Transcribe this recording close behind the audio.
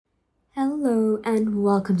Hello and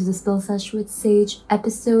welcome to the Spill Sesh with Sage,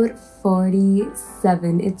 episode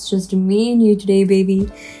 47. It's just me and you today,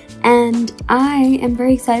 baby. And I am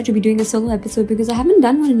very excited to be doing a solo episode because I haven't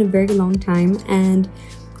done one in a very long time and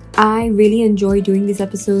I really enjoy doing these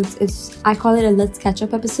episodes. I call it a let's catch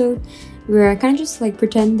up episode where I kind of just like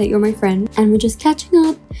pretend that you're my friend and we're just catching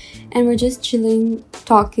up and we're just chilling,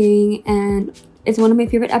 talking, and it's one of my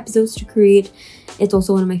favorite episodes to create. It's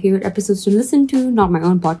also one of my favorite episodes to listen to. Not my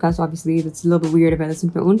own podcast, obviously. It's a little bit weird if I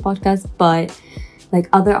listen to my own podcast, but like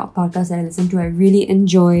other podcasts that I listen to, I really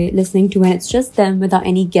enjoy listening to when it's just them without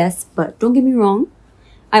any guests. But don't get me wrong,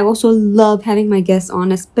 I also love having my guests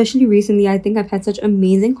on, especially recently. I think I've had such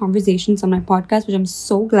amazing conversations on my podcast, which I'm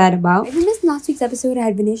so glad about. If you missed last week's episode, I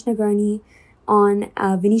had Vinesh Nagarni on,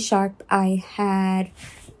 Vinny Sharp. I had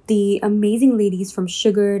the amazing ladies from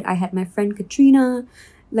Sugared. I had my friend Katrina,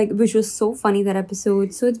 which was so funny, that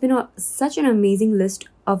episode. So it's been such an amazing list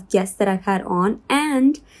of guests that I've had on,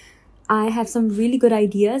 and I have some really good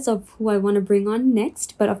ideas of who I want to bring on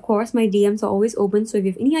next. But of course, my DMs are always open, so if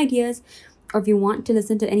you have any ideas or if you want to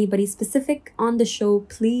listen to anybody specific on the show,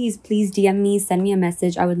 please DM me, send me a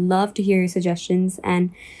message. I would love to hear your suggestions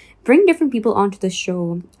and bring different people onto the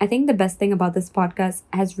show. I think the best thing about this podcast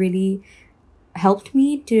has really helped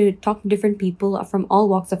me to talk to different people from all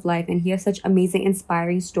walks of life and hear such amazing,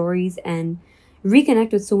 inspiring stories and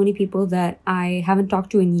reconnect with so many people that I haven't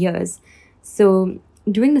talked to in years. So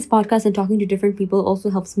doing this podcast and talking to different people also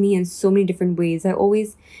helps me in so many different ways. I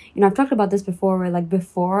always, I've talked about this before, where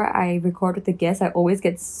before I record with a guest, I always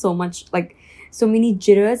get so many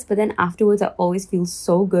jitters, but then afterwards I always feel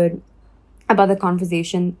so good about the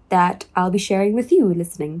conversation that I'll be sharing with you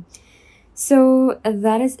listening. So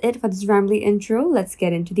that is it for this rambly intro. Let's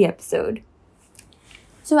get into the episode.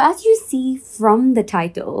 So as you see from the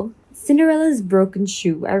title, Cinderella's Broken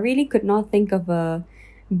Shoe. I really could not think of a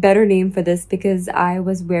better name for this because I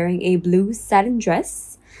was wearing a blue satin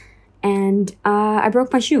dress and I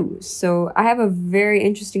broke my shoe. So I have a very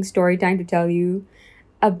interesting story time to tell you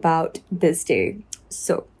about this day.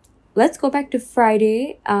 So let's go back to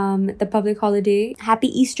Friday, the public holiday. Happy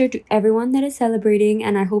Easter to everyone that is celebrating,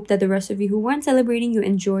 and I hope that the rest of you who weren't celebrating, you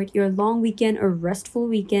enjoyed your long weekend or restful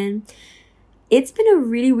weekend. It's been a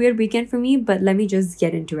really weird weekend for me, but let me just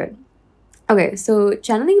get into it. Okay, so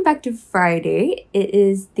channeling back to Friday, it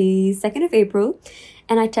is the 2nd of April,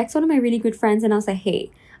 and I text one of my really good friends and I was like,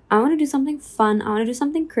 hey, I want to do something fun. I want to do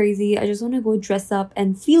something crazy. I just want to go dress up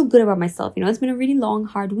and feel good about myself. It's been a really long,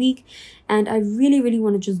 hard week and I really, really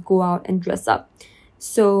want to just go out and dress up.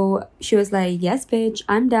 So she was like, yes, bitch,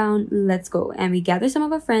 I'm down. Let's go. And we gather some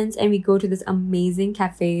of our friends and we go to this amazing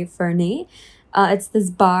cafe, Ferney. It's this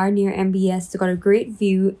bar near MBS. It's got a great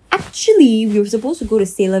view. Actually, we were supposed to go to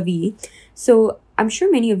C'est La Vie. So I'm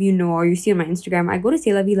sure many of you know, or you see on my Instagram, I go to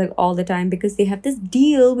C'est La Vie all the time because they have this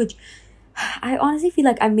deal which I honestly feel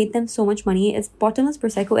like I made them so much money. It's bottomless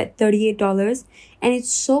Prosecco at $38 and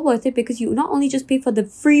it's so worth it because you not only just pay for the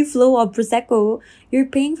free flow of Prosecco, you're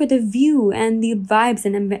paying for the view and the vibes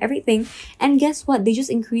and everything. And guess what? They just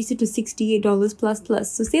increased it to $68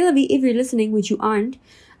 plus. So C'est La Vie, if you're listening, which you aren't,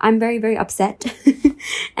 I'm very, very upset.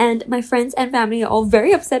 And my friends and family are all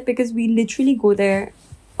very upset because we literally go there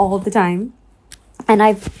all the time. And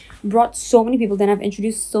I've brought so many people, then I've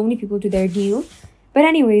introduced so many people to their deal. But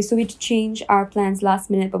anyway, so we had to change our plans last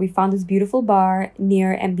minute, but we found this beautiful bar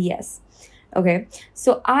near MBS. Okay,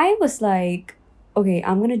 so I was like, okay,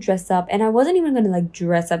 I'm gonna dress up. And I wasn't even gonna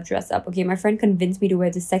dress up. Okay, my friend convinced me to wear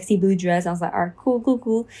this sexy blue dress. I was like, alright,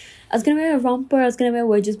 cool. I was gonna wear a romper, I was gonna wear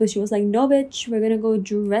wedges, but she was like, no, bitch, we're gonna go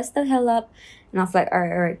dress the hell up. And I was like,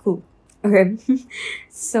 alright, cool. Okay,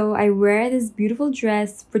 so I wear this beautiful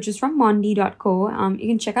dress, which is from mondi.co. You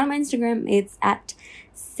can check out my Instagram. It's at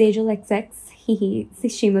sagelxx. It's a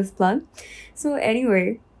shameless plug. So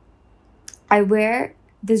anyway, I wear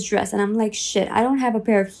this dress and I'm like, shit, I don't have a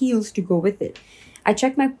pair of heels to go with it. I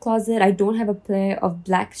checked my closet. I don't have a pair of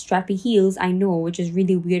black strappy heels. I know, which is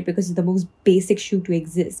really weird because it's the most basic shoe to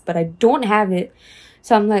exist, but I don't have it.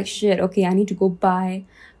 So I'm like, shit, okay, I need to go buy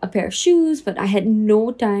a pair of shoes, but I had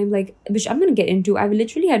no time, which I'm gonna get into. I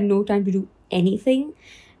literally had no time to do anything.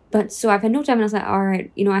 But so I've had no time and I was like, all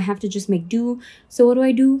right, I have to just make do. So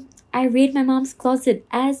what do? I raid my mom's closet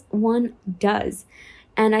as one does.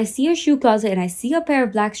 And I see her shoe closet and I see a pair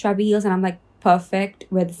of black strappy heels and I'm like, perfect.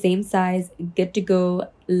 We're the same size. Good to go.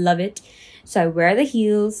 Love it. So I wear the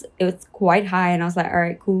heels. It was quite high and I was like, all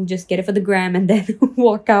right, cool. Just get it for the gram and then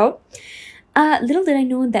walk out. Little did I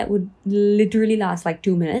know that would literally last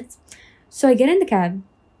 2 minutes. So I get in the cab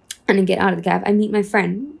and I get out of the cab. I meet my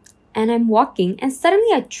friend and I'm walking and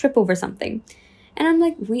suddenly I trip over something. And I'm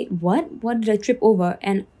like, wait, what? What did I trip over?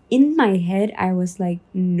 And in my head, I was like,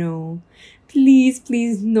 no, please,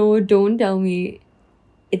 no, don't tell me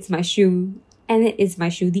it's my shoe. And it is my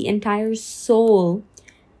shoe. The entire sole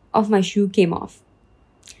of my shoe came off.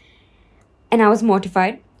 And I was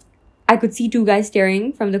mortified. I could see two guys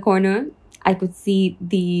staring from the corner. I could see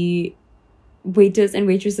the waiters and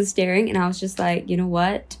waitresses staring. And I was just like, you know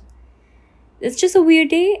what? It's just a weird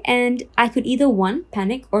day. And I could either, one,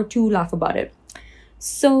 panic, or two, laugh about it.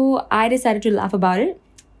 So I decided to laugh about it.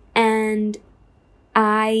 And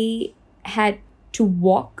I had to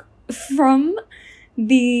walk from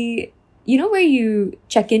the, you know, where you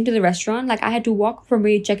check into the restaurant? Like, I had to walk from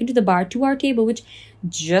where you check into the bar to our table, which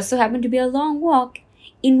just so happened to be a long walk,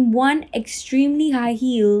 in one extremely high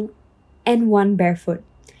heel and one barefoot,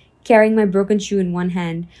 carrying my broken shoe in one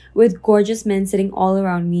hand, with gorgeous men sitting all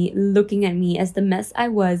around me, looking at me as the mess I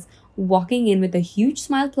was, walking in with a huge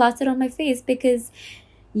smile plastered on my face because,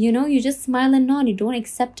 you know, you just smile and nod. You don't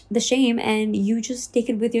accept the shame and you just take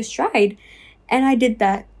it with your stride. And I did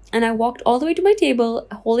that. And I walked all the way to my table,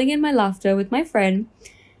 holding in my laughter with my friend.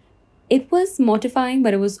 It was mortifying,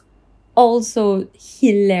 but it was also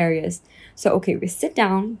hilarious. So, okay, we sit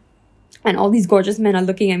down and all these gorgeous men are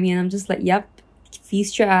looking at me and I'm just like, yep,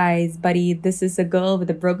 feast your eyes, buddy. This is a girl with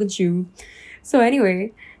a broken shoe. So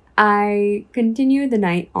anyway, I continued the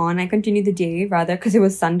night on. I continued the day, rather, because it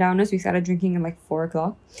was sundowners. We started drinking at like 4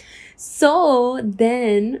 o'clock. So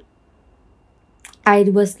then I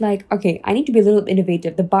was like, okay, I need to be a little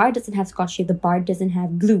innovative. The bar doesn't have Scotch tape. The bar doesn't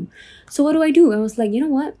have glue. So what do? I was like, you know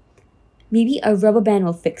what? Maybe a rubber band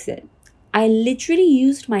will fix it. I literally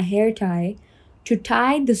used my hair tie to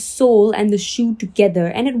tie the sole and the shoe together.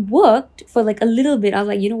 And it worked for like a little bit. I was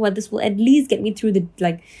like, you know what? This will at least get me through the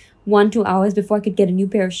like 1-2 hours before I could get a new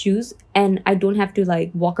pair of shoes. And I don't have to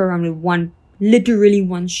like walk around with literally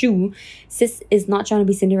one shoe. Sis is not trying to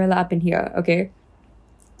be Cinderella up in here, okay?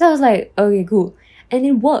 So I was like, okay, cool. And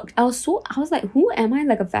it worked. I was like, who am I?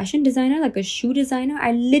 Like a fashion designer? Like a shoe designer?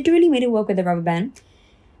 I literally made it work with the rubber band.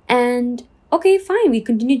 And okay, fine. We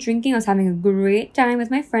continued drinking. I was having a great time with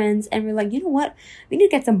my friends. And we're like, you know what? We need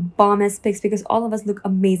to get some bomb-ass pics because all of us look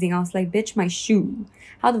amazing. I was like, bitch, my shoe.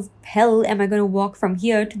 How the hell am I going to walk from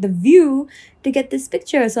here to the view to get this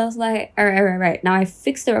picture? So I was like, all right. Now I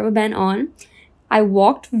fixed the rubber band on. I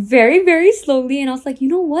walked very, very slowly. And I was like, you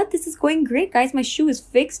know what? This is going great, guys. My shoe is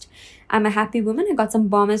fixed. I'm a happy woman. I got some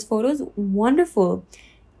bomb-ass photos. Wonderful.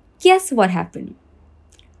 Guess what happened?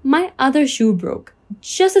 My other shoe broke.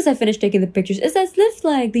 Just as I finished taking the pictures. It's as if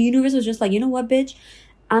like the universe was just like, you know what, bitch?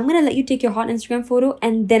 I'm going to let you take your hot Instagram photo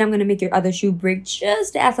and then I'm going to make your other shoe break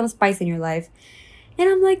just to add some spice in your life. And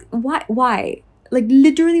I'm like, why? Like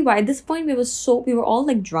literally why? At this point, we were all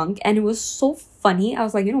like drunk and it was so funny. I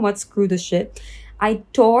was like, you know what? Screw this shit. I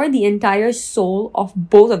tore the entire sole of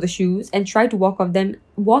both of the shoes and tried to walk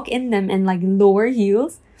in them in like lower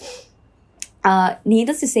heels.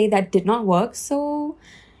 Needless to say, that did not work. So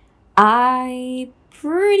I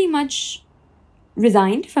pretty much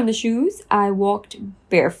resigned from the shoes. I walked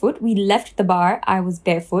barefoot. We left the bar. I was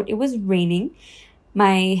barefoot. It was raining.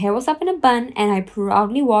 My hair was up in a bun and I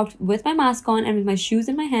proudly walked with my mask on and with my shoes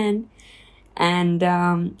in my hand. And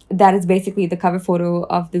that is basically the cover photo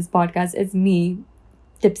of this podcast. It's me,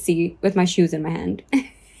 tipsy, with my shoes in my hand.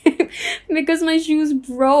 Because my shoes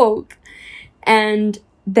broke. And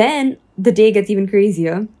then the day gets even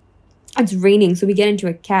crazier. It's raining, so we get into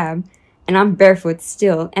a cab. And I'm barefoot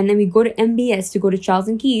still. And then we go to MBS to go to Charles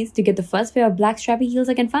 & Keys to get the first pair of black strappy heels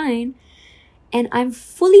I can find. And I'm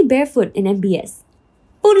fully barefoot in MBS.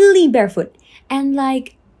 Fully barefoot. And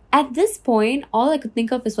like, at this point, all I could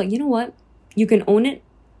think of is like, you know what? You can own it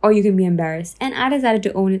or you can be embarrassed. And I decided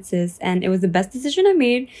to own it, sis. And it was the best decision I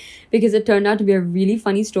made because it turned out to be a really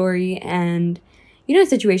funny story. And, you know, in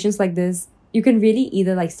situations like this, you can really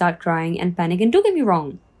either like start crying and panic. And don't get me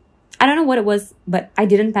wrong. I don't know what it was, but I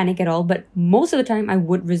didn't panic at all. But most of the time I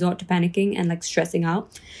would resort to panicking and like stressing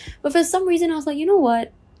out. But for some reason I was like, you know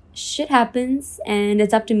what? Shit happens and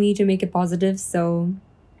it's up to me to make it positive. So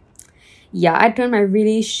yeah, I turned my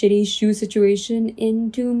really shitty shoe situation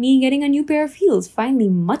into me getting a new pair of heels. Finally,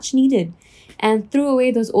 much needed. And threw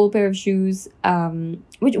away those old pair of shoes,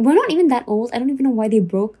 which were not even that old. I don't even know why they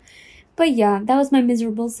broke. But yeah, that was my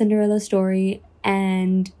miserable Cinderella story.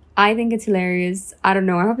 And I think it's hilarious. I don't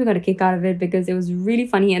know. I hope you got a kick out of it because it was really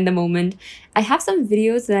funny in the moment. I have some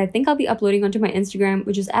videos that I think I'll be uploading onto my Instagram,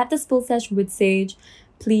 which is at the Spill Sesh with Sage.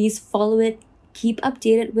 Please follow it. Keep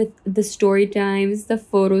updated with the story times, the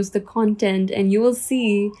photos, the content, and you will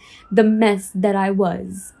see the mess that I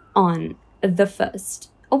was on the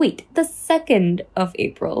 2nd of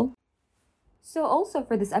April. So also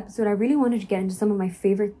for this episode, I really wanted to get into some of my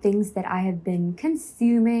favorite things that I have been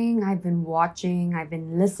consuming, I've been watching, I've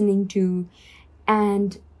been listening to.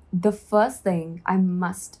 And the first thing I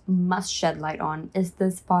must shed light on is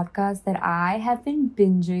this podcast that I have been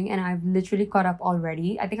binging, and I've literally caught up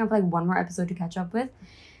already. I think I have like one more episode to catch up with.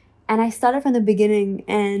 And I started from the beginning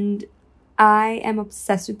and I am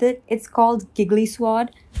obsessed with it. It's called Giggly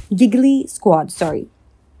Squad.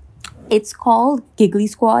 It's called Giggly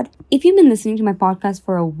Squad. If you've been listening to my podcast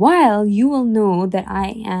for a while, you will know that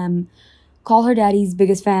I am Call Her Daddy's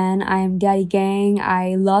biggest fan. I am Daddy Gang.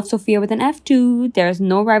 I love Sophia with an F too. There's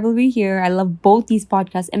no rivalry here. I love both these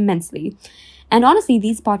podcasts immensely. And honestly,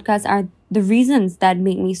 these podcasts are the reasons that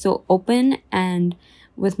make me so open and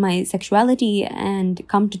with my sexuality and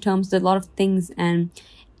come to terms with a lot of things. And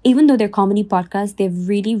even though they're comedy podcasts, they've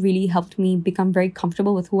really helped me become very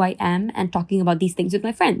comfortable with who I am and talking about these things with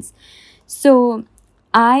my friends. So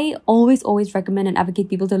I always recommend and advocate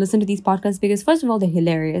people to listen to these podcasts because first of all, they're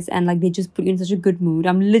hilarious and like they just put you in such a good mood.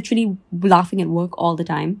 I'm literally laughing at work all the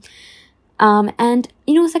time. And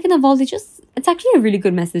second of all, it's actually a really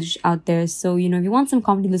good message out there. So, if you want some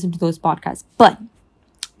comedy, listen to those podcasts. But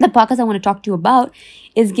the podcast I want to talk to you about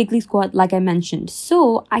is Giggly Squad, like I mentioned.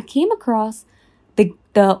 So I came across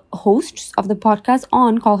the hosts of the podcast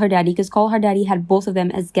on Call Her Daddy because Call Her Daddy had both of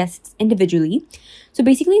them as guests individually. So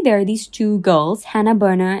basically there are these two girls, Hannah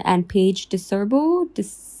Berner and Paige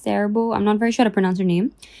DeCerbo. I'm not very sure how to pronounce her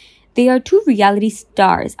name. They are two reality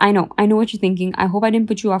stars. I know what you're thinking. I hope I didn't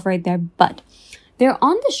put you off right there, but they're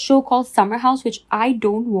on this show called Summer House, which I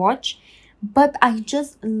don't watch, but I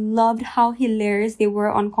just loved how hilarious they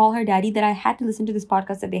were on Call Her Daddy that I had to listen to this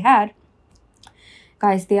podcast that they had.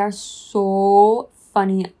 Guys, they are so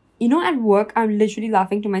funny. At work, I'm literally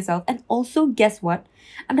laughing to myself. And also, guess what?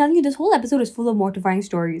 I'm telling you, this whole episode is full of mortifying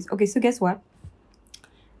stories. Okay, so guess what?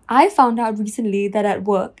 I found out recently that at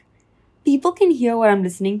work, people can hear what I'm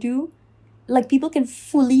listening to. Like, people can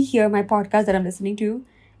fully hear my podcast that I'm listening to.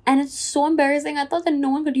 And it's so embarrassing. I thought that no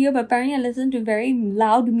one could hear, but apparently I listen to very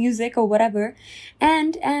loud music or whatever.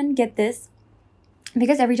 And get this.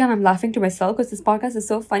 Because every time I'm laughing to myself because this podcast is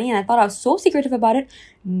so funny and I thought I was so secretive about it.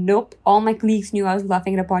 Nope. All my colleagues knew I was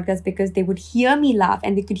laughing at a podcast because they would hear me laugh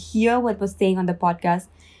and they could hear what was saying on the podcast.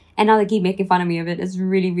 And now they keep making fun of me of it. It's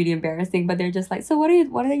really embarrassing. But they're just like, so what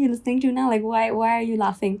are you listening to now? Like, why are you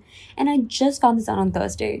laughing? And I just found this out on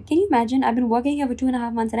Thursday. Can you imagine? I've been working here for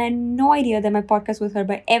 2.5 months and I had no idea that my podcast was heard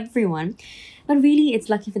by everyone. But really, it's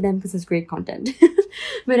lucky for them because it's great content.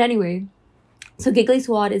 But anyway. So Giggly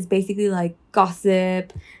Squad is basically like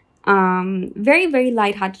gossip, very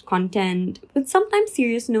lighthearted content with sometimes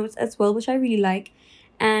serious notes as well, which I really like,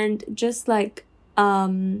 and just like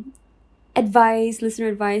listener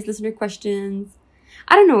questions.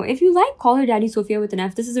 I don't know, if you like Call Her Daddy Sophia with an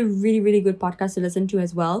F, this is a really good podcast to listen to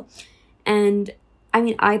as well. And I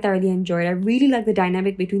mean, I thoroughly enjoyed it. I really like the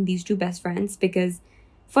dynamic between these two best friends because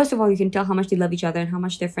first of all, you can tell how much they love each other and how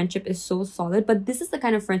much their friendship is so solid. But this is the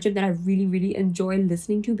kind of friendship that I really enjoy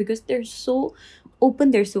listening to because they're so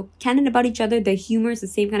open. They're so candid about each other. Their humor is the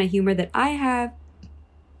same kind of humor that I have.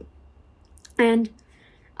 And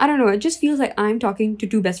I don't know, it just feels like I'm talking to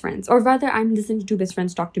two best friends. Or rather, I'm listening to two best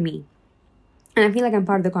friends talk to me. And I feel like I'm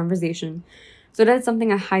part of the conversation. So that's something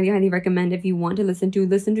I highly recommend if you want to listen to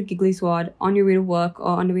Giggly Squad on your way to work or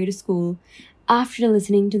on the way to school. After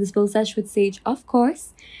listening to the Spill Sesh with Sage, of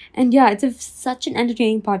course. And yeah, it's such an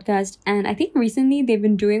entertaining podcast. And I think recently they've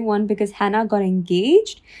been doing one because Hannah got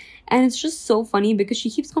engaged. And it's just so funny because she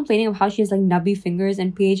keeps complaining of how she has like nubby fingers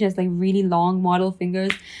and Paige has like really long model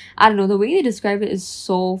fingers. I don't know, the way they describe it is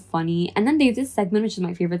so funny. And then they have this segment, which is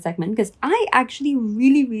my favorite segment because I actually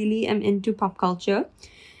really am into pop culture.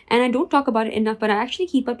 And I don't talk about it enough, but I actually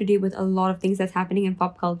keep up to date with a lot of things that's happening in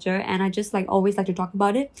pop culture. And I just like always like to talk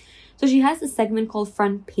about it. So she has this segment called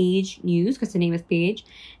Front Page News because her name is Paige.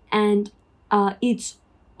 And it's,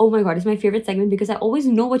 oh my god, it's my favorite segment because I always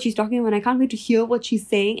know what she's talking about and I can't wait to hear what she's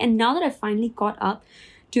saying. And now that I've finally caught up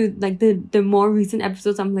to like the more recent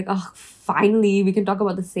episodes, I'm like, oh, finally we can talk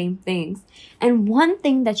about the same things. And one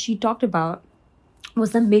thing that she talked about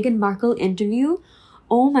was the Meghan Markle interview.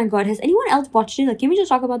 Oh my god, has anyone else watched it? Like, can we just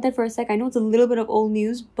talk about that for a sec? I know it's a little bit of old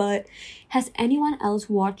news, but has anyone else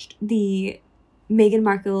watched the Meghan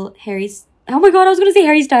Markle, oh my god, I was going to say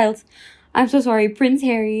Harry Styles. I'm so sorry. Prince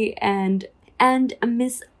Harry and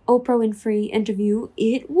Miss Oprah Winfrey interview.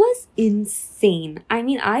 It was insane. I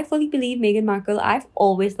mean, I fully believe Meghan Markle. I've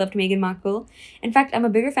always loved Meghan Markle. In fact, I'm a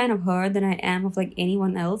bigger fan of her than I am of like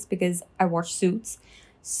anyone else because I watch Suits.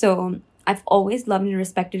 So I've always loved and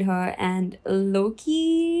respected her, and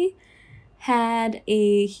low-key, had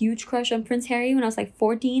a huge crush on Prince Harry when I was like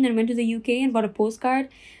 14 and went to the UK and bought a postcard.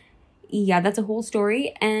 Yeah, that's a whole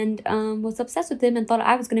story. And was obsessed with him and thought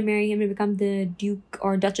I was gonna marry him and become the Duke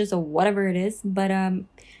or Duchess or whatever it is. But I'm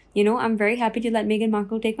very happy to let Meghan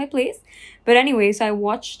Markle take my place. But anyway, so I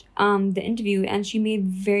watched the interview and she made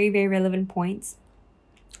very, very relevant points.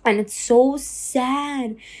 And it's so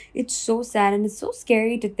sad. It's so sad and it's so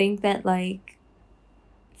scary to think that like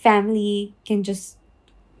family can just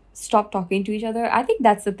stop talking to each other. I think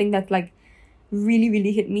that's the thing that like really,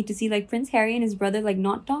 really hit me, to see like Prince Harry and his brother like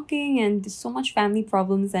not talking, and there's so much family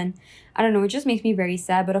problems, and I don't know, it just makes me very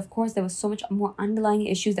sad. But of course there was so much more underlying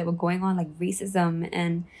issues that were going on, like racism,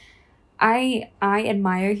 and I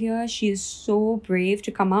admire her. She is so brave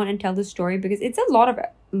to come out and tell the story, because it's a lot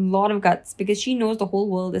of guts, because she knows the whole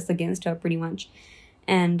world is against her pretty much.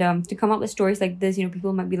 And to come up with stories like this,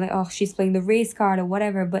 people might be like, oh, she's playing the race card or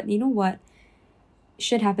whatever, but you know what,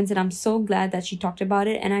 shit happens, and I'm so glad that she talked about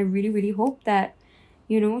it. And I really, really hope that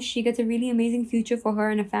she gets a really amazing future for her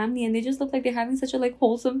and her family, and they just look like they're having such a like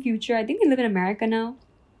wholesome future. I think they live in America now,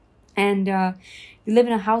 and they live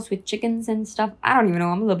in a house with chickens and stuff. I don't even know,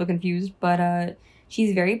 I'm a little bit confused, but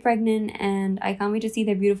she's very pregnant, and I can't wait to see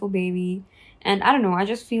their beautiful baby. And I don't know, I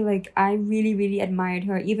just feel like I really, really admired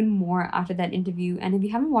her even more after that interview. And if you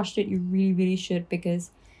haven't watched it, you really, really should,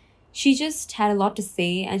 because she just had a lot to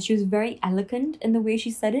say, and she was very eloquent in the way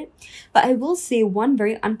she said it. But I will say one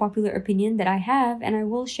very unpopular opinion that I have, and I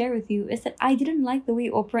will share with you, is that I didn't like the way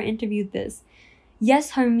Oprah interviewed this.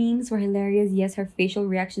 Yes, her memes were hilarious. Yes, her facial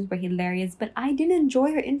reactions were hilarious. But I didn't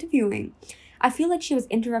enjoy her interviewing. I feel like she was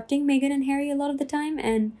interrupting Meghan and Harry a lot of the time.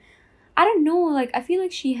 And I don't know, like, I feel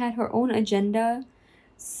like she had her own agenda.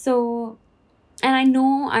 So, and I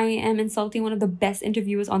know I am insulting one of the best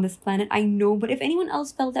interviewers on this planet. I know, but if anyone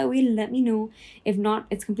else felt that way, let me know. If not,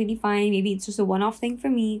 it's completely fine. Maybe it's just a one-off thing for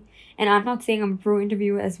me. And I'm not saying I'm a pro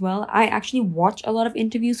interviewer as well. I actually watch a lot of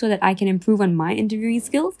interviews so that I can improve on my interviewing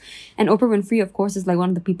skills. And Oprah Winfrey, of course, is like one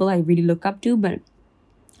of the people I really look up to. But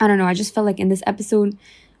I don't know, I just felt like in this episode,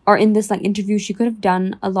 or in this like interview, she could have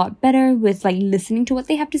done a lot better with like listening to what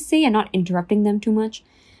they have to say and not interrupting them too much.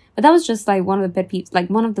 But that was just like one of the pet peeves, like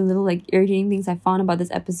one of the little like irritating things I found about this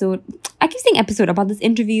episode. I keep saying episode, about this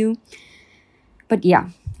interview. But yeah,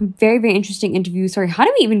 very, very interesting interview. Sorry, how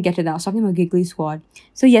did we even get to that? I was talking about Giggly Squad.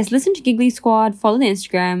 So yes, listen to Giggly Squad, follow the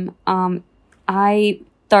Instagram. I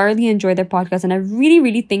thoroughly enjoy their podcast, and I really,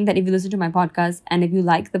 really think that if you listen to my podcast and if you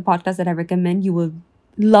like the podcast that I recommend, you will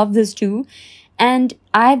love this too. And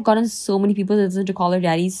I've gotten so many people to listen to Call Her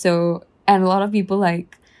Daddy, and a lot of people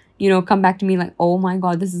like, come back to me like, oh my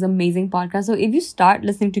god, this is an amazing podcast. So if you start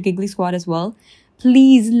listening to Giggly Squad as well,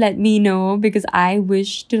 please let me know, because I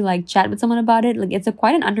wish to like chat with someone about it. Like, it's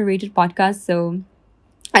quite an underrated podcast, so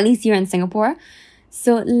at least here in Singapore.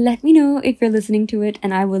 So let me know if you're listening to it,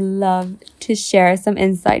 and I would love to share some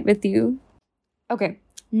insight with you. Okay,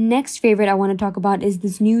 next favorite I want to talk about is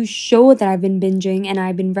this new show that I've been binging, and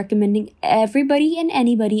I've been recommending everybody and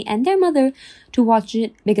anybody and their mother to watch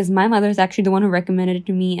it, because my mother is actually the one who recommended it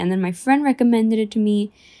to me, and then my friend recommended it to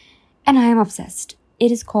me, and I am obsessed. It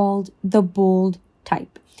is called The Bold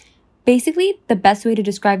Type. Basically, the best way to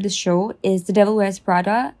describe this show is The Devil Wears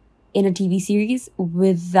Prada in a TV series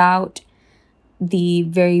without the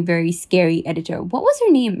very, very scary editor. What was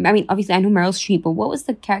her name? I mean, obviously I know Meryl Streep, but what was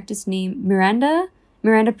the character's name? Miranda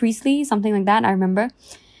Priestley, something like that, I remember.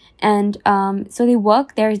 And so they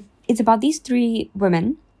work there. It's about these three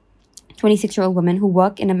women, 26-year-old women, who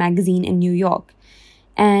work in a magazine in New York.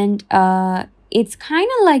 And it's kind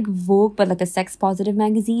of like Vogue, but like a sex positive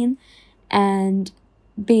magazine. And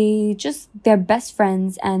they're best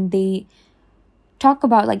friends, and they talk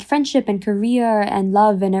about like friendship and career and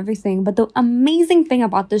love and everything. But the amazing thing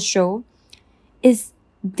about this show is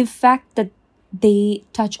the fact that they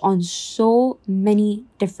touch on so many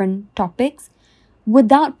different topics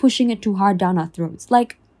without pushing it too hard down our throats.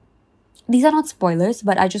 Like, these are not spoilers,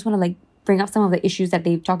 but I just want to like bring up some of the issues that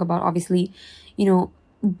they talk about. Obviously,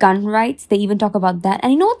 gun rights, they even talk about that.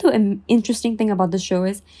 And what the interesting thing about the show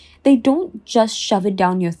is, they don't just shove it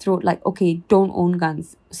down your throat like, okay, don't own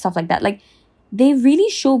guns, stuff like that. Like, they really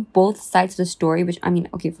show both sides of the story, which, I mean,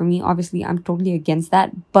 okay, for me, obviously, I'm totally against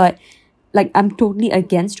that. But, like, I'm totally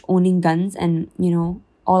against owning guns and,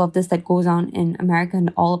 all of this that goes on in America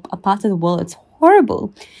and all parts of the world. It's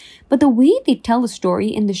horrible. But the way they tell the story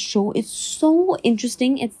in the show is so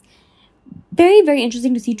interesting. It's very, very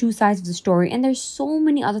interesting to see two sides of the story. And there's so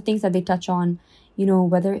many other things that they touch on,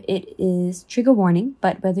 whether it is trigger warning,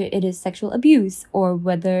 but whether it is sexual abuse, or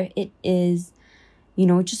whether it is,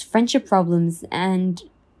 just friendship problems and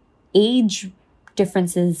age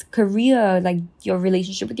differences, career, like your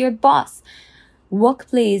relationship with your boss,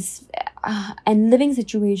 workplace, and living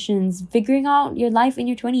situations, figuring out your life in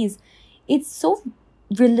your 20s. It's so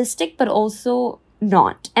realistic, but also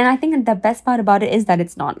not. And I think that the best part about it is that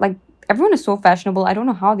it's not. Like, everyone is so fashionable. I don't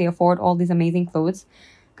know how they afford all these amazing clothes,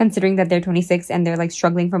 considering that they're 26 and they're like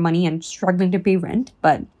struggling for money and struggling to pay rent.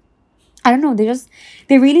 But I don't know,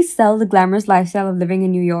 they really sell the glamorous lifestyle of living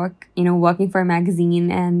in New York, working for a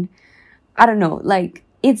magazine. And I don't know, like,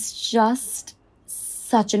 it's just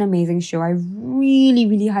such an amazing show. I really,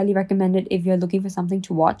 really highly recommend it if you're looking for something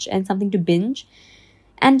to watch and something to binge.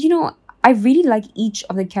 And, I really like each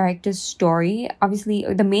of the characters' story. Obviously,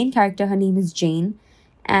 the main character, her name is Jane.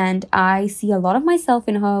 And I see a lot of myself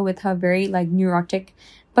in her with her very, like, neurotic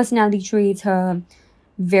personality traits, her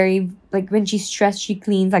very, like, when she's stressed, she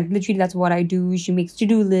cleans. Like, literally, that's what I do. She makes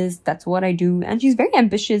to-do lists. That's what I do. And she's very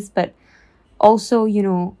ambitious, but also,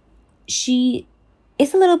 she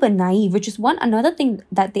is a little bit naive, which is another thing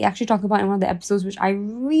that they actually talk about in one of the episodes, which I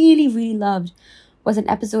really, really loved, was an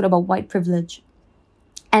episode about white privilege.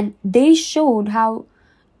 And they showed how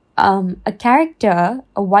a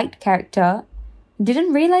white character,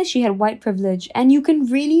 didn't realize she had white privilege. And you can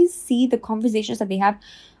really see the conversations that they have.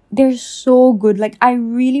 They're so good. Like, I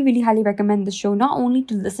really, really highly recommend the show, not only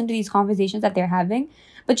to listen to these conversations that they're having,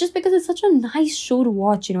 but just because it's such a nice show to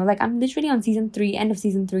watch, Like, I'm literally on season 3, end of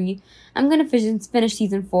season 3. I'm going to finish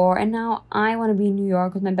season 4. And now I want to be in New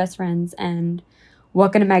York with my best friends and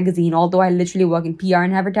work in a magazine. Although I literally work in PR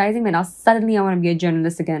and advertising, but now suddenly I want to be a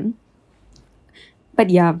journalist again. But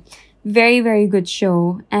yeah, very, very good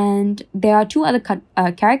show. And there are 2 other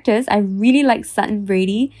characters. I really like Sutton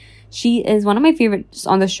Brady. She is one of my favorites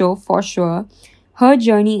on the show, for sure. Her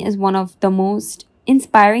journey is one of the most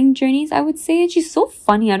inspiring journeys, I would say. And she's so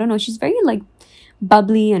funny. I don't know. She's very, like,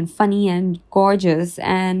 bubbly and funny and gorgeous.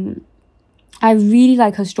 And I really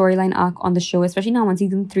like her storyline arc on the show, especially now on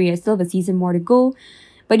season 3. I still have a season more to go.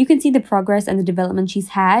 But you can see the progress and the development she's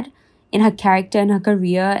had in her character and her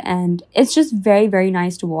career. And it's just very, very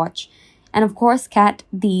nice to watch. And of course, Kat,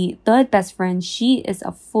 the third best friend, she is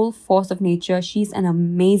a full force of nature. She's an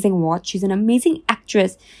amazing watch. She's an amazing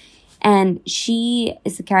actress. And she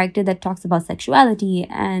is a character that talks about sexuality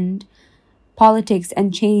and politics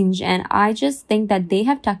and change. And I just think that they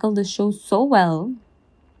have tackled the show so well.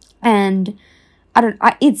 And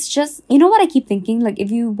it's just, what I keep thinking? Like, if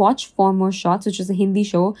you watch Four More Shots, which is a Hindi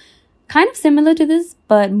show, kind of similar to this,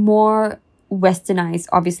 but more westernized,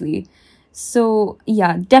 obviously. So,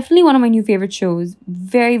 yeah, definitely one of my new favorite shows.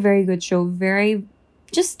 Very, very good show. Very,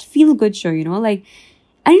 just feel good show, Like,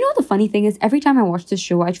 and the funny thing is, every time I watch this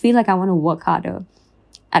show, I feel like I want to work harder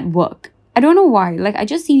at work. I don't know why. Like, I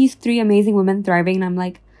just see these 3 amazing women thriving, and I'm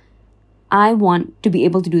like, I want to be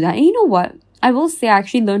able to do that. And you know what? I will say I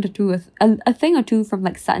actually learned a thing or two from,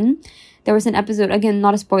 like, Sutton. There was an episode, again,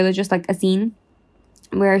 not a spoiler, just like a scene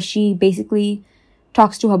where she basically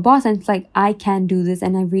talks to her boss and it's like, I can do this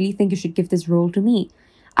and I really think you should give this role to me.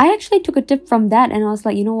 I actually took a tip from that and I was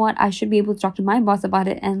like, you know what? I should be able to talk to my boss about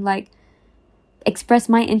it and, like, express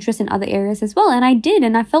my interest in other areas as well. And I did,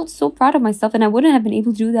 and I felt so proud of myself, and I wouldn't have been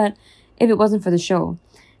able to do that if it wasn't for the show.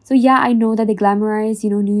 So yeah, I know that they glamorize,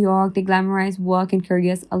 New York, they glamorize work and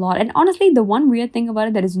careers a lot. And honestly, the one weird thing about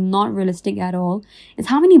it that is not realistic at all is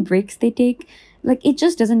how many breaks they take. Like, it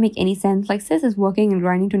just doesn't make any sense. Like, sis is working and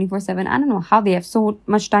grinding 24/7. I don't know how they have so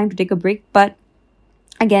much time to take a break. But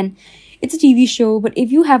again, it's a TV show. But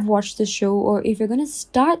if you have watched the show, or if you're going to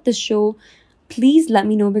start the show, please let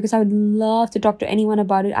me know, because I would love to talk to anyone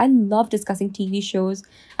about it. I love discussing TV shows.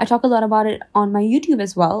 I talk a lot about it on my YouTube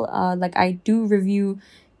as well. Like, I do review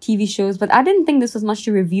TV shows, but I didn't think this was much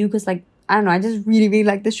to review because, like, I don't know, I just really, really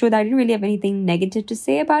like the show that I didn't really have anything negative to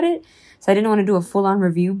say about it. So I didn't want to do a full-on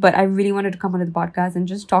review, but I really wanted to come onto the podcast and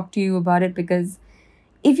just talk to you about it, because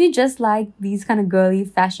if you just like these kind of girly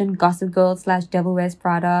fashion gossip girl / Devil Wears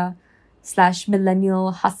Prada /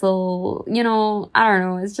 millennial hustle, I don't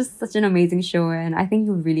know, it's just such an amazing show and I think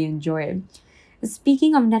you'll really enjoy it.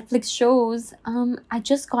 Speaking of Netflix shows, I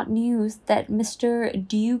just got news that Mr.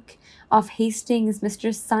 Duke of Hastings,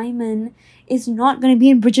 Mr. Simon, is not going to be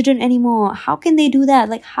in Bridgerton anymore. How can they do that?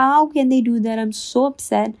 Like, how can they do that? I'm so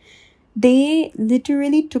upset. They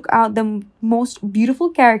literally took out the most beautiful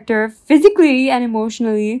character physically and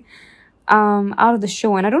emotionally out of the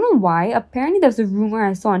show, and I don't know why. Apparently there's a rumor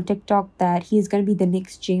I saw on TikTok that he's going to be the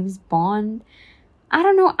next James Bond. I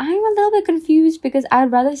don't know, I'm a little bit confused because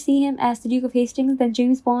I'd rather see him as the Duke of Hastings than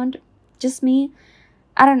James Bond. Just me.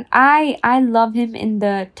 I love him in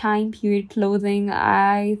the time period clothing.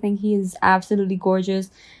 I think he is absolutely gorgeous.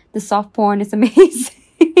 The soft porn is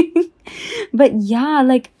amazing. But yeah,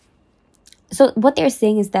 like, So what they're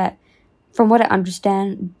saying is that, from what I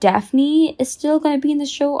understand, Daphne is still going to be in the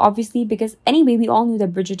show, obviously, because anyway, we all knew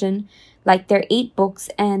that Bridgerton, like, there are 8 books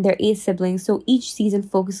and there are 8 siblings, so each season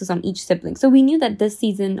focuses on each sibling. So we knew that this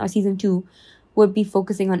season, or season 2, would be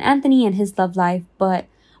focusing on Anthony and his love life, but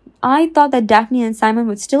I thought that Daphne and Simon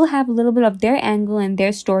would still have a little bit of their angle and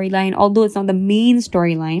their storyline, although it's not the main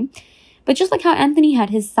storyline. But just like how Anthony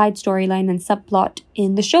had his side storyline and subplot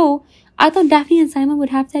in the show, I thought Daphne and Simon would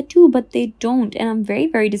have that too, but they don't. And I'm very,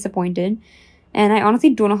 very disappointed. And I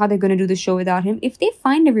honestly don't know how they're going to do the show without him. If they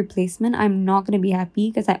find a replacement, I'm not going to be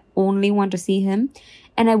happy because I only want to see him.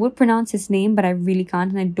 And I would pronounce his name, but I really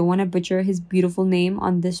can't. And I don't want to butcher his beautiful name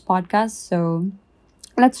on this podcast. So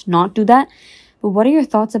let's not do that. But what are your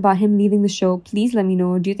thoughts about him leaving the show? Please let me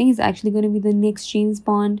know. Do you think he's actually going to be the next James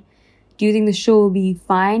Bond? Do you think the show will be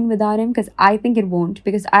fine without him? Because I think it won't.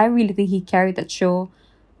 Because I really think he carried that show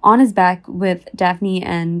on his back with Daphne,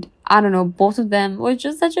 and I don't know, both of them were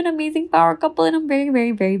just such an amazing power couple, and I'm very,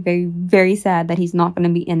 very, very, very, very sad that he's not going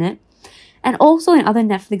to be in it. And also in other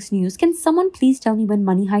Netflix news, can someone please tell me when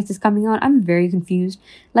Money Heist is coming out? I'm very confused.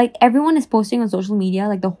 Like, everyone is posting on social media,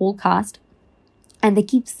 like the whole cast, and they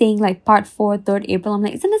keep saying like part 4, 3rd April. I'm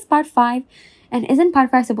like, isn't this part 5? And isn't part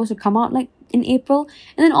 5 supposed to come out like in April?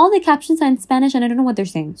 And then all the captions are in Spanish and I don't know what they're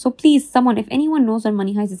saying. So please, someone, if anyone knows when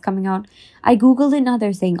Money Heist is coming out, I googled it, now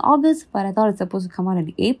they're saying August, but I thought it's supposed to come out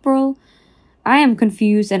in April. I am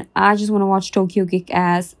confused and I just want to watch Tokyo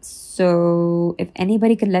Kick-Ass. So if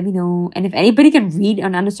anybody can let me know, and if anybody can read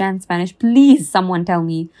and understand Spanish, please someone tell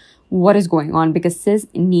me what is going on, because sis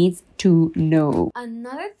needs to know.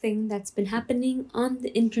 Another thing that's been happening on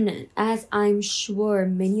the internet, as I'm sure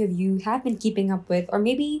many of you have been keeping up with, or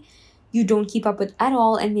maybe you don't keep up with at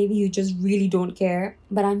all, and maybe you just really don't care,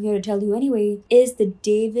 but I'm here to tell you anyway, is the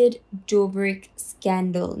David Dobrik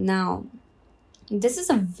scandal. Now, this is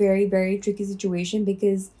a very, very tricky situation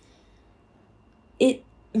because it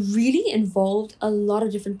really involved a lot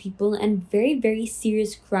of different people and very, very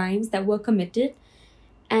serious crimes that were committed.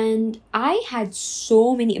 And I had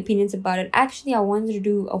so many opinions about it. Actually, I wanted to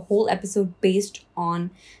do a whole episode based on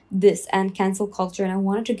this and cancel culture. And I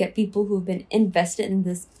wanted to get people who've been invested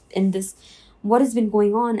in this, what has been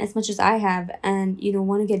going on as much as I have. And, you know,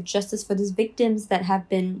 want to get justice for these victims that have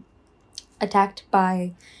been attacked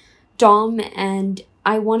by Dom. And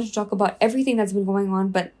I wanted to talk about everything that's been going on,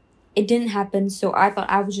 but it didn't happen. So I thought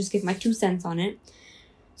I would just give my 2 cents on it.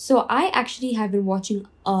 So I actually have been watching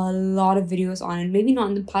a lot of videos on it. Maybe not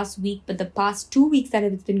in the past week, but the past 2 weeks that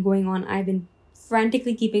it's been going on, I've been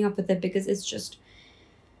frantically keeping up with it because it's just,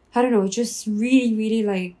 I don't know, it just really, really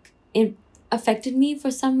like, it affected me for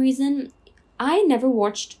some reason. I never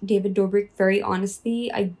watched David Dobrik, very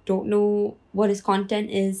honestly. I don't know what his content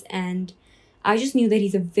is, and I just knew that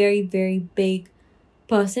he's a very, very big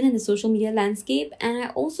person in the social media landscape. And I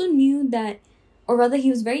also knew that, or rather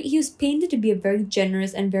he was painted to be a very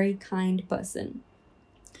generous and very kind person.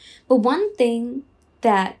 But one thing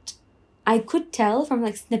that I could tell from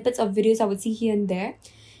like snippets of videos I would see here and there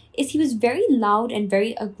is he was very loud and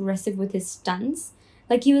very aggressive with his stunts.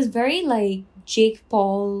 Like, he was very like Jake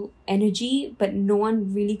Paul energy, but no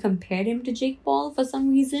one really compared him to Jake Paul for some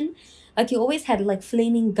reason. Like, he always had like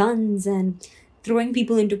flaming guns and throwing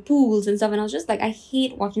people into pools and stuff. And I was just like, I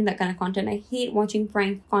hate watching that kind of content. I hate watching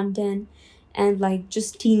prank content and like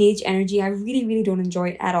just teenage energy. I really, really don't enjoy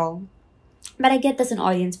it at all. But I get there's an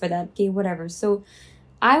audience for that. Okay, whatever. So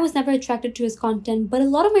I was never attracted to his content, but a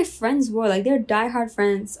lot of my friends were. Like, they're diehard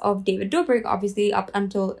friends of David Dobrik, obviously, up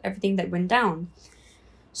until everything that went down.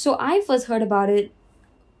 So I first heard about it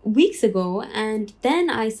weeks ago, and then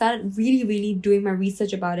I started really, really doing my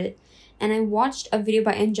research about it. And I watched a video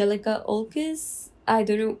by Angelica Olkis. I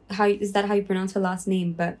don't know how is that how you pronounce her last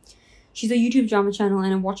name, but she's a YouTube drama channel,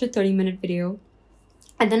 and I watched a 30-minute video.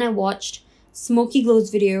 And then I watched Smokey Glow's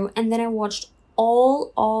video, and then I watched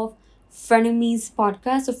all of Frenemies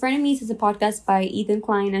podcast. So Frenemies is a podcast by Ethan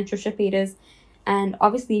Klein and Trisha Paytas. And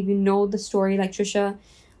obviously, if you know the story, like, Trisha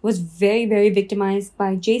was very, very victimized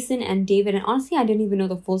by Jason and David. And honestly, I didn't even know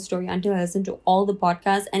the full story until I listened to all the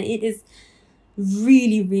podcasts. And it is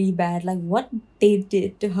really, really bad. Like, what they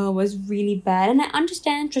did to her was really bad. And I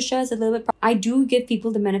understand Trisha is a little bit... I do give people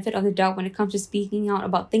the benefit of the doubt when it comes to speaking out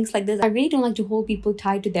about things like this. I really don't like to hold people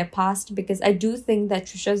tied to their past, because I do think that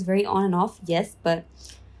Trisha is very on and off, yes, but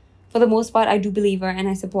for the most part, I do believe her and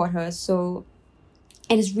I support her. So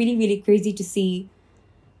it is really, really crazy to see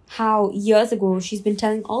how years ago she's been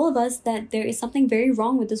telling all of us that there is something very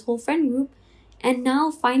wrong with this whole friend group. And now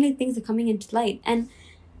finally things are coming into light. And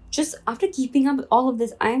just after keeping up with all of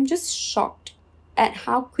this, I am just shocked at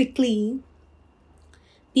how quickly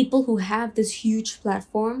people who have this huge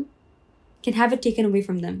platform can have it taken away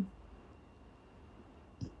from them.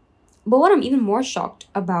 But what I'm even more shocked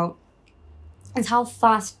about is how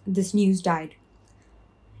fast this news died.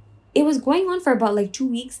 It was going on for about like 2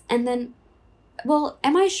 weeks, and then, well,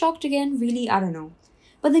 am I shocked again? Really, I don't know.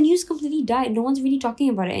 But the news completely died. No one's really talking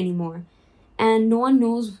about it anymore. And no one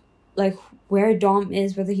knows like where Dom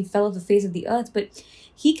is, whether he fell off the face of the earth. But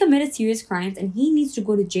he committed serious crimes and he needs to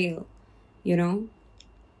go to jail, you know?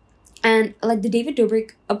 And like the David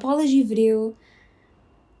Dobrik apology video,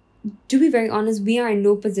 to be very honest, we are in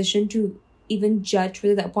no position to even judge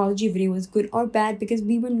whether the apology video was good or bad because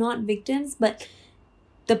we were not victims. But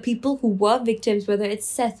the people who were victims, whether it's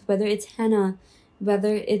Seth, whether it's Hannah,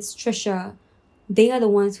 whether it's Trisha, they are the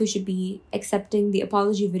ones who should be accepting the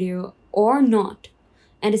apology video or not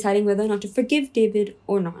and deciding whether or not to forgive David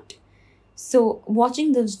or not. So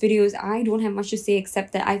watching those videos, I don't have much to say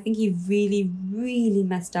except that I think he really, really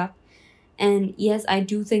messed up. And yes, I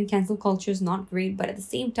do think cancel culture is not great, but at the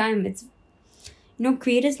same time, it's,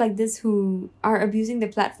 creators like this who are abusing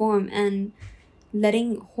their platform and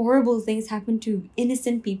letting horrible things happen to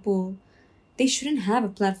innocent people. They shouldn't have a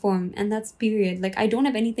platform, and that's period. Like, I don't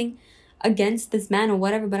have anything against this man or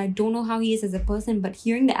whatever, but I don't know how he is as a person. But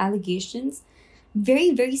hearing the allegations,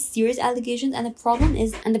 very, very serious allegations, and the problem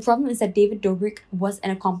is that David Dobrik was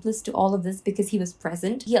an accomplice to all of this because he was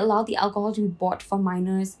present. He allowed the alcohol to be bought for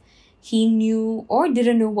minors. He knew or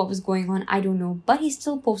didn't know what was going on, I don't know, but he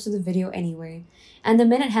still posted the video anyway. And the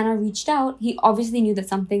minute Hannah reached out, he obviously knew that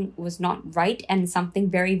something was not right and something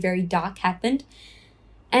very, very dark happened.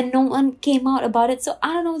 And no one came out about it. So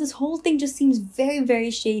I don't know, this whole thing just seems very, very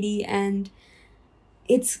shady. And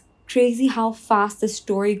it's crazy how fast the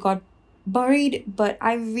story got buried. But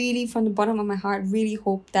I really, from the bottom of my heart, really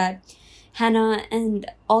hope that Hannah and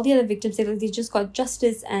all the other victims, they just got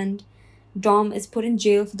justice and Dom is put in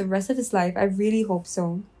jail for the rest of his life. I really hope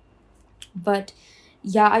so. But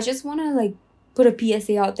yeah, I just want to put a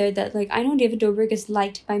PSA out there that I know David Dobrik is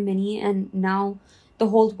liked by many and now the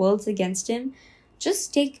whole world's against him.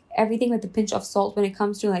 Just take everything with a pinch of salt when it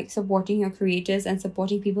comes to supporting your creators and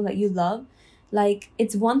supporting people that you love.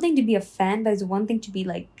 It's one thing to be a fan, but it's one thing to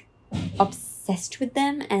be obsessed with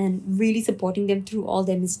them and really supporting them through all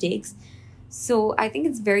their mistakes. So I think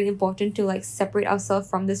it's very important to separate ourselves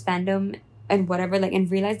from this fandom and whatever,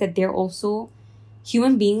 and realize that they're also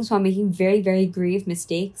human beings who are making very, very grave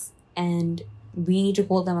mistakes and we need to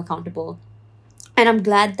hold them accountable. And I'm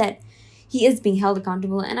glad that he is being held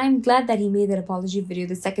accountable, and I'm glad that he made that apology video,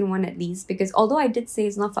 the second one at least, because although I did say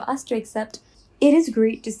it's not for us to accept, it is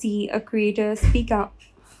great to see a creator speak out.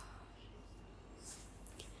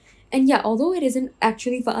 And yeah, although it isn't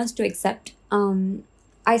actually for us to accept,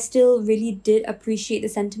 I still really did appreciate the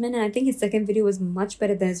sentiment, and I think his second video was much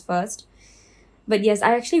better than his first. But yes,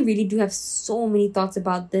 I actually really do have so many thoughts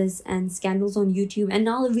about this and scandals on YouTube. And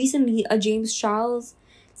now recently a James Charles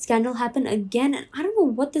scandal happened again, and I don't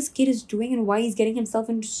know what this kid is doing and why he's getting himself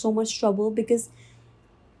into so much trouble, because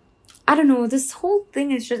I don't know, this whole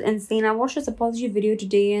thing is just insane. I watched this apology video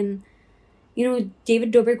today, and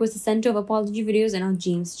David Dobrik was the center of apology videos, and now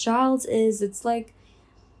James Charles is. It's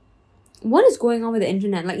what is going on with the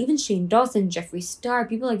internet? Even Shane Dawson, Jeffree Star,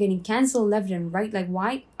 people are getting cancelled left and right.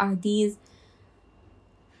 Why are these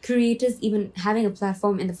creators even having a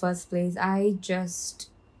platform in the first place? I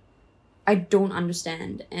don't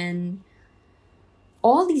understand. And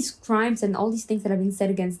all these crimes and all these things that are being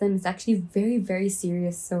said against them is actually very, very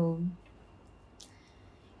serious. So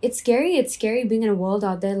it's scary. It's scary being in a world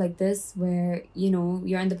out there like this where,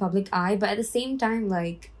 you're in the public eye, but at the same time,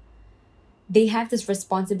 they have this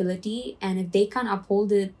responsibility, and if they can't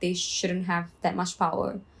uphold it, they shouldn't have that much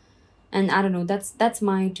power. And I don't know, that's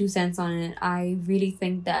my 2 cents on it. I really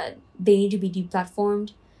think that they need to be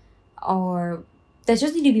deplatformed, or there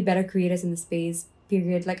just need to be better creators in the space,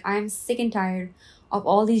 period. I'm sick and tired of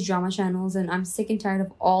all these drama channels, and I'm sick and tired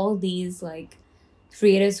of all these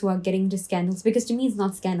creators who are getting into scandals, because to me it's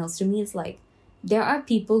not scandals. To me it's there are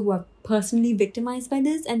people who are personally victimized by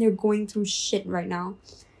this and they're going through shit right now.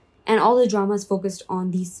 And all the drama is focused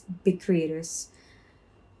on these big creators.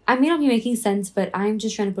 I may not be making sense, but I'm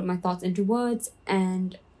just trying to put my thoughts into words.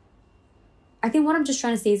 And I think what I'm just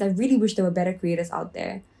trying to say is I really wish there were better creators out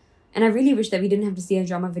there. And I really wish that we didn't have to see a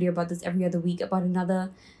drama video about this every other week, about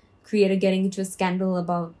another creator getting into a scandal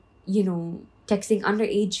about, texting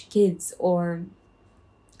underage kids, or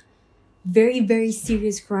very, very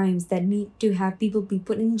serious crimes that need to have people be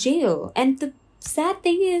put in jail. And the sad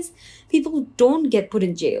thing is, people don't get put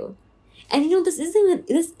in jail. And this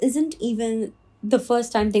isn't even the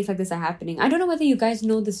first time things like this are happening. I don't know whether you guys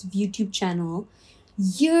know this YouTube channel.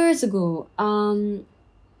 Years ago,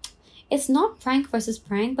 it's not prank versus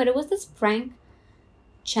prank, but it was this prank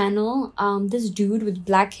channel. This dude with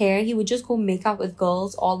black hair, he would just go make out with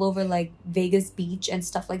girls all over like Vegas Beach and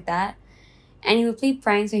stuff like that. And he would play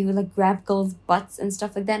pranks where he would like grab girls' butts and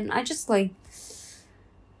stuff like that. And I just like,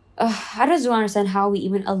 I just don't understand how we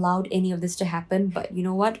even allowed any of this to happen. But you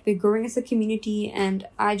know what? We're growing as a community, and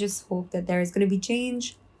I just hope that there is going to be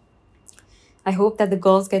change. I hope that the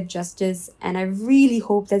girls get justice, and I really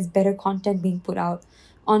hope there's better content being put out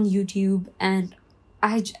on YouTube. And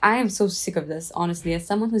I am so sick of this, honestly. As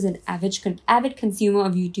someone who's an avid consumer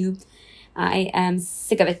of YouTube, I am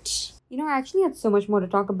sick of it. You know, I actually had so much more to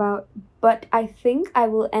talk about, but I think I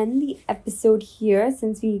will end the episode here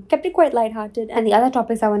since we kept it quite lighthearted. And the other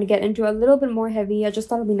topics I want to get into are a little bit more heavy. I just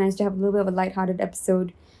thought it would be nice to have a little bit of a lighthearted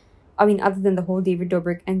episode. I mean, other than the whole David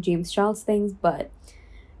Dobrik and James Charles things, but,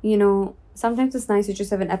 you know, sometimes it's nice to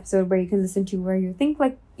just have an episode where you can listen to where you think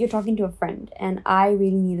like you're talking to a friend. And I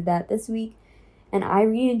really needed that this week. And I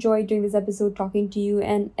really enjoyed doing this episode talking to you.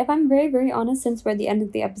 And if I'm very, very honest, since we're at the end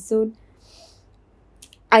of the episode,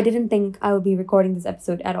 I didn't think I would be recording this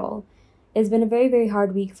episode at all. It's been a very, very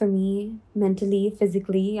hard week for me, mentally,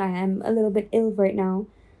 physically. I am a little bit ill right now,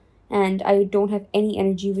 and I don't have any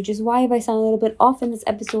energy, which is why if I sound a little bit off in this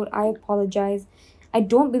episode, I apologize. I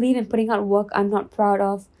don't believe in putting out work I'm not proud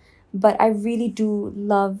of, but I really do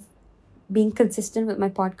love being consistent with my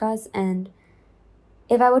podcast, and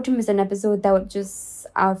if I were to miss an episode, I would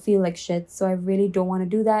feel like shit, so I really don't want to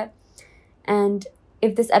do that. And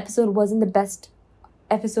if this episode wasn't the best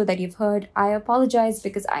episode that you've heard, I apologize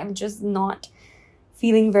because I'm just not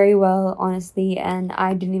feeling very well, honestly, and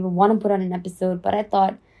I didn't even want to put on an episode, but I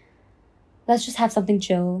thought, let's just have something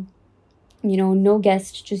chill, you know, no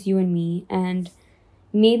guest, just you and me. And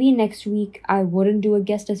maybe next week I wouldn't do a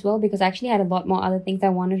guest as well, because I actually had a lot more other things I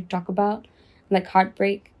wanted to talk about, like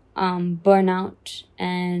heartbreak, burnout,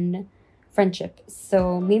 and friendship.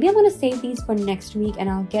 So maybe I'm gonna save these for next week, and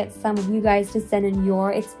I'll get some of you guys to send in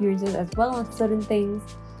your experiences as well on certain things,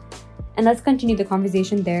 and let's continue the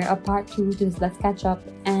conversation there. A part 2 to this Let's Catch Up,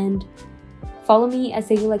 and follow me at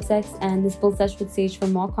SageLikeSex and This Spill Sesh with Sage for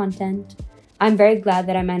more content. I'm very glad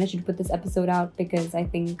that I managed to put this episode out, because I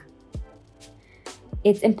think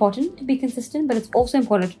it's important to be consistent, but it's also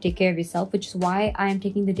important to take care of yourself, which is why I am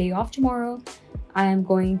taking the day off tomorrow. I am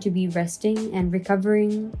going to be resting and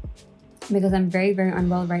recovering because I'm very, very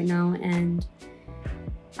unwell right now, and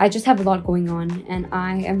I just have a lot going on, and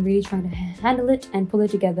I am really trying to handle it and pull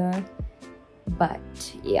it together. But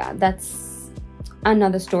yeah, that's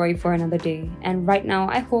another story for another day. And right now,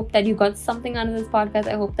 I hope that you got something out of this podcast.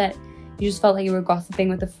 I hope that you just felt like you were gossiping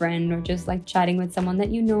with a friend, or just like chatting with someone that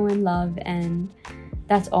you know and love, and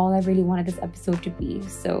that's all I really wanted this episode to be.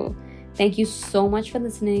 So thank you so much for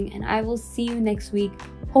listening, and I will see you next week.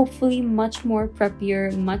 Hopefully much more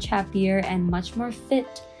preppier, much happier, and much more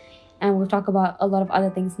fit. And we'll talk about a lot of other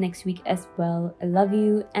things next week as well. I love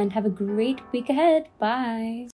you, and have a great week ahead. Bye.